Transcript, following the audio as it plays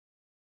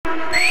What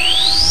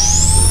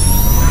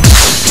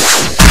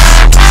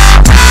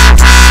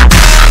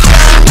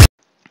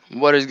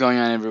is going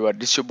on, everybody?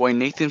 This is your boy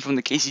Nathan from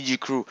the KCG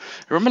crew.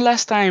 Remember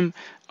last time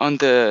on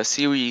the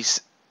series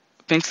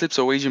Pink Slips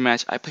or Wager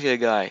Match, I played a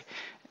guy,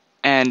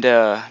 and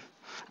at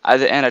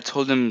the end I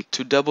told him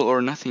to double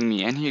or nothing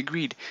me, and he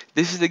agreed.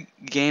 This is the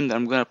game that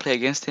I'm gonna play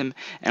against him,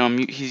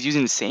 and he's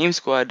using the same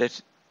squad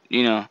that,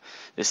 the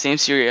same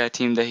Serie A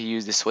team that he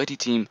used, the sweaty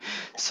team.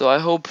 So I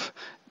hope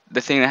the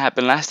thing that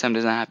happened last time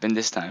does not happen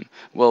this time.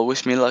 Well,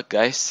 wish me luck,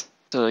 guys.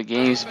 So the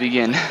games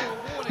begin.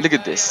 Look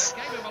at this.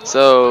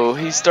 So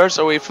he starts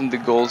away from the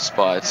goal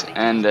spot,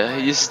 and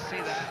he just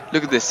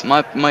look at this.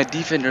 My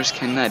defenders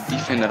cannot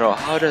defend at all.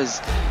 How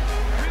does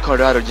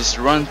Cardado just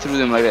run through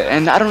them like that?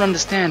 And I don't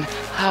understand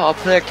how a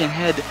player can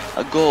head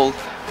a goal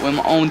when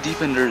my own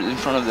defender is in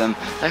front of them.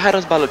 Like, how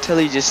does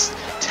Balotelli just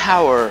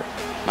tower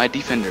my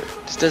defender?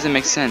 This doesn't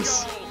make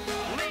sense.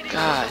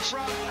 Gosh,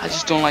 I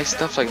just don't like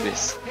stuff like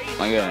this.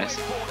 My goodness.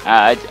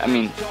 I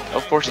mean,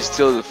 of course he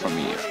steals it from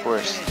me. Of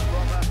course.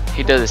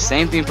 He does the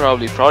same thing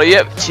probably.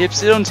 Yep,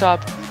 chips it on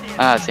top.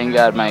 Thank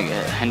God my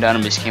hand on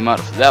him just came out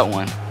for that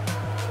one.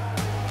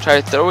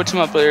 Try to throw it to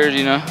my players,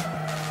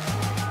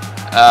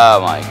 Oh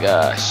my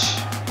gosh.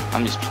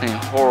 I'm just playing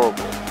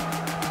horrible.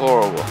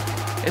 Horrible.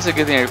 It's a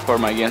good thing I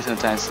record my game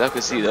sometimes so I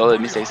can see all the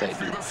mistakes I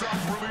do.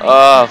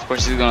 Of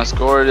course he's gonna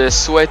score. The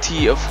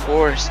sweaty, of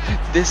course.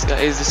 This guy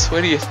is the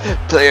sweatiest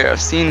player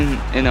I've seen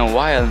in a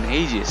while, in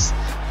ages.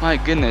 My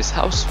goodness,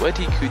 how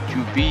sweaty could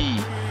you be?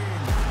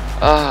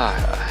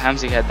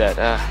 Hamsik had that.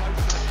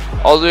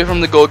 All the way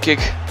from the goal kick.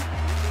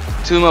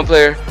 To my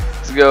player.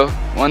 Let's go.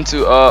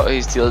 1-2. Oh,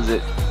 he steals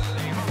it.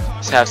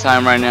 It's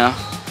halftime right now.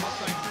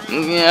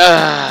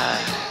 Yeah.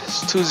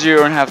 It's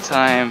 2-0 in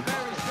halftime.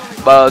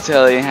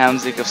 Balotelli and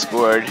Hamsik have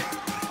scored.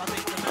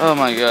 Oh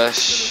my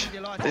gosh.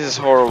 This is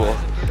horrible.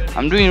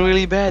 I'm doing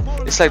really bad.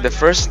 It's like the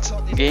first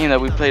game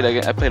that I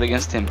played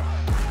against him.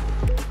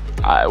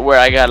 Where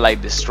I got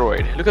like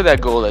destroyed. Look at that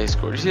goal that he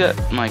scored. You see that?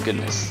 My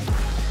goodness.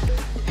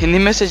 And he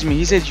messaged me.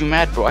 He said, "You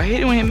mad, bro?" I hate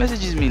it when he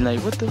messages me.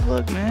 Like, what the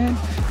fuck, man?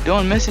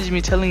 Don't message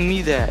me telling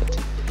me that.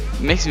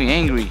 It makes me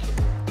angry.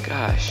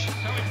 Gosh.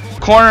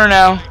 Corner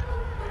now.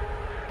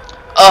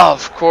 Oh,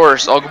 of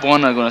course.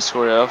 Ogbonna gonna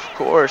score it. Of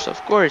course.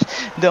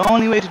 The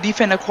only way to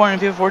defend a corner in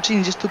FIFA 14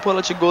 is just to pull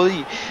out your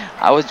goalie.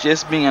 I was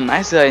just being a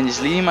nice guy and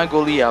just leaving my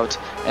goalie out.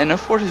 And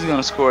of course he's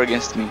gonna score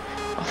against me.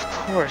 Of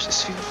course.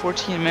 It's FIFA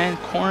 14, man.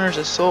 Corners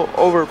are so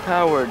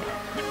overpowered.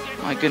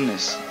 My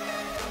goodness.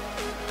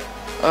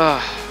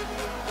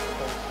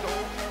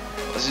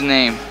 What's his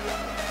name?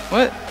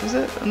 What is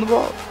that on the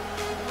ball?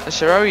 A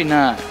Sharawi?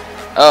 Nah.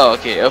 Oh,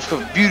 okay.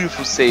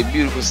 Beautiful save.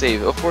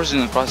 Of course he's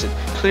gonna cross it.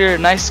 Clear,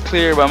 nice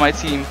clear by my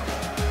team.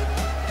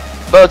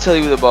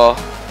 Balotelli with the ball.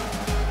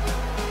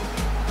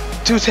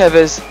 To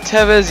Tevez.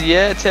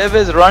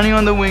 Tevez running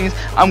on the wings.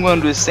 I'm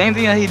gonna do the same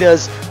thing that he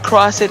does.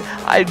 Cross it.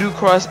 I do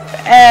cross,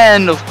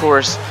 and of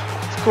course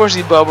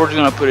he Bobber's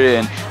gonna put it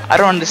in. I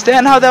don't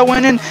understand how that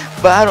went in,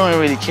 but I don't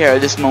really care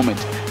at this moment.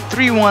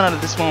 3-1 out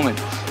of this moment.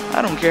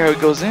 I don't care how it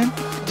goes in.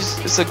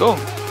 It's a goal.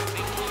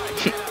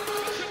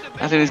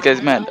 I think this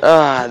guy's mad.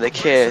 The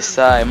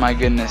KSI, my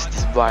goodness,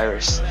 this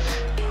virus.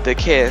 The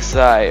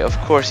KSI, of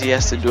course he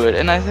has to do it.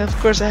 And of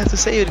course I have to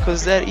say it because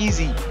it's that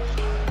easy.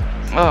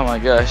 Oh my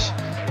gosh.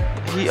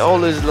 He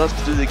always loves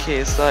to do the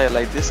KSI.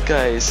 Like, this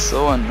guy is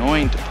so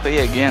annoying to play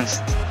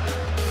against.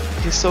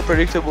 He's so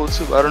predictable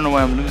too. I don't know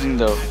why I'm losing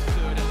though.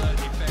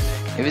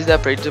 If he's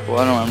that predictable,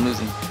 I don't know why I'm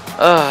losing.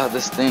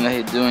 This thing that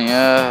he's doing,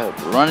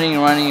 running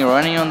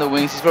on the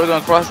wings. He's probably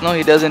gonna cross. No,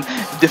 he doesn't.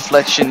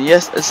 Deflection.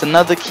 Yes, it's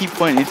another key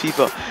point in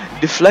FIFA.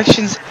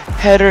 Deflections,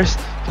 headers,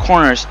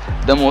 corners.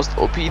 The most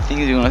OP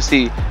things you're gonna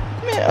see.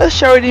 Man,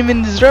 Shower didn't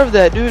even deserve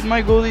that, dude.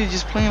 My goalie is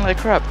just playing like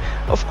crap.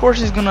 Of course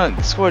he's gonna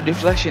score a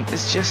deflection.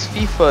 It's just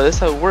FIFA. That's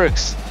how it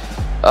works.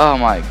 Oh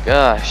my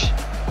gosh.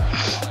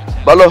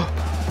 Balo.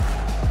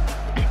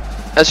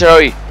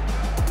 Asharawi.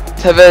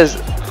 Tevez.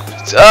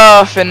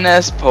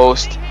 Finesse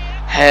post.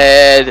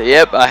 Head,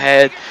 yep, a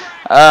head.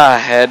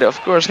 Head, of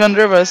course.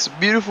 Kandreva,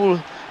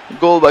 beautiful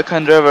goal by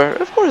Kandreva.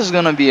 Of course it's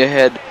gonna be a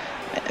head.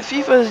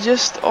 FIFA is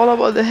just all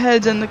about the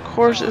heads and the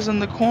courses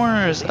and the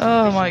corners.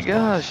 Oh my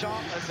gosh.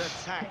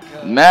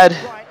 Mad.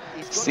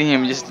 See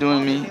him just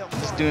doing me.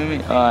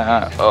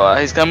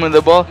 He's coming with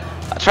the ball.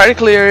 I try to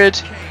clear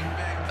it.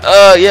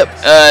 Yep,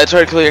 I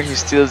try to clear. He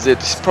steals it.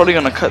 He's probably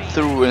gonna cut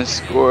through and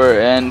score,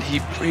 and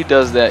he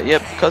does that.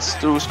 Yep, cuts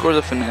through, scores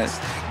a finesse.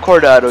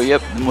 Cordado,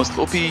 yep, the most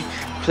OP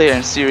player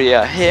in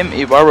Syria. Him,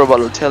 Ibarra,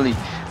 Balotelli.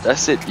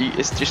 That's it.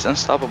 It's just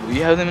unstoppable.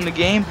 You have them in the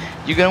game,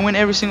 you're gonna win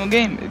every single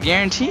game,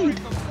 guaranteed.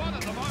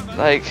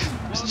 Like,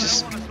 it's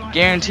just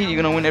guaranteed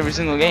you're gonna win every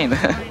single game.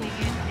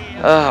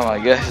 Oh my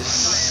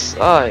gosh,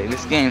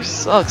 this game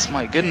sucks.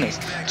 My goodness,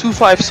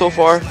 2-5 so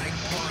far.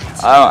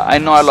 I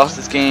know I lost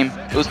this game.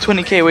 It was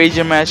 20k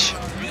wager match,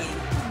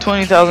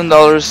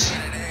 $20,000,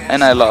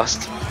 and I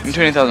lost.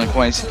 20,000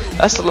 coins.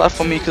 That's a lot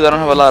for me because I don't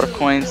have a lot of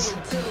coins.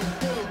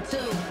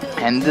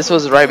 And this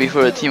was right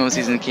before the team of the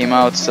season came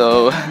out,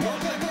 so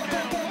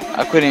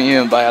I couldn't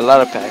even buy a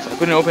lot of packs. I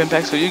couldn't open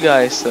packs for you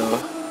guys, so.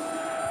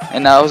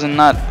 And I was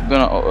not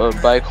gonna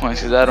buy coins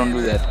because I don't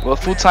do that. Well,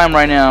 full time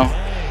right now.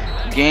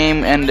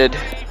 Game ended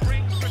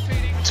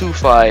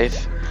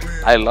 2-5.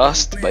 I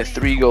lost by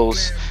 3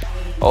 goals.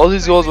 All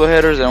these goals were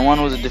headers, and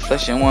one was a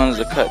deflection, one was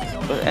a cut.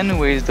 But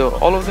anyways, though,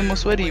 all of them were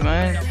sweaty,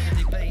 man.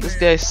 This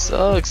guy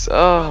sucks.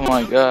 Oh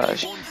my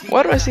gosh.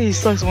 Why do I say he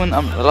sucks when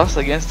I'm lost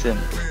against him?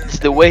 It's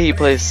the way he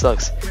plays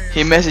sucks.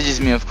 He messages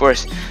me, of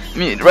course. I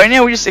mean, right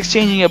now we're just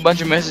exchanging a bunch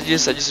of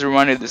messages. I just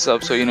reminded this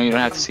up so you know you don't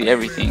have to see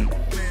everything.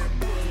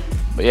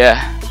 But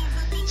yeah,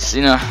 just,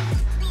 you know,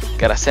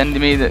 gotta send the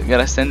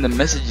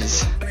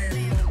messages.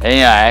 And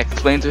yeah, I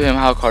explained to him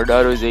how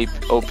Cardado is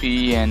OP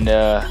and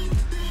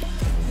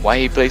why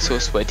he plays so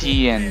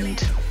sweaty, and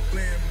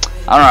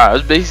I don't know. I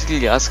was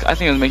basically I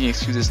think I was making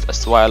excuses as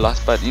to why I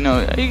lost, but you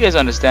know, you guys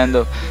understand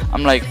though.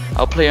 I'm like,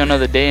 I'll play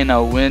another day and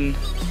I'll win.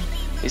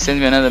 He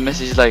sends me another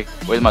message like,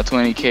 "Where's my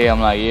 20k?"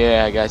 I'm like,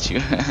 "Yeah, I got you."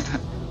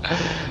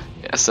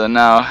 Yeah, so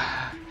now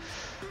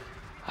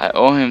I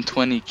owe him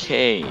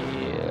 20k.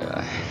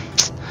 Yeah.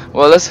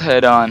 Well, let's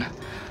head on.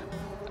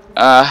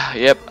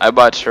 Yep, I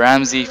bought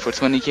Ramsey for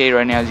 20k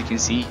right now, as you can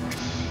see.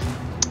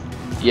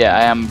 Yeah,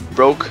 I am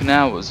broke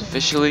now. It was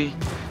officially.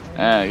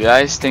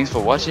 Guys, thanks for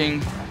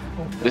watching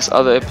this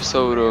other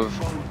episode of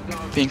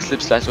Pink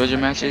Slip / Wager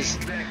Matches.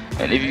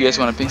 And if you guys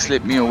want to pink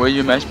slip me or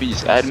wager match me,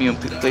 just add me on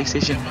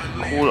PlayStation,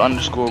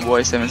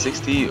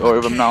 cool_boy760, or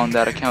if I'm not on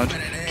that account,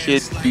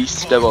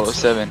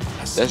 kidbeast007.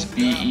 That's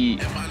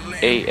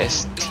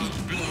BEAST.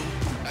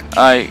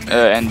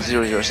 And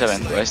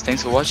 007. Guys,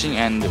 thanks for watching,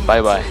 and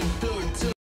bye bye.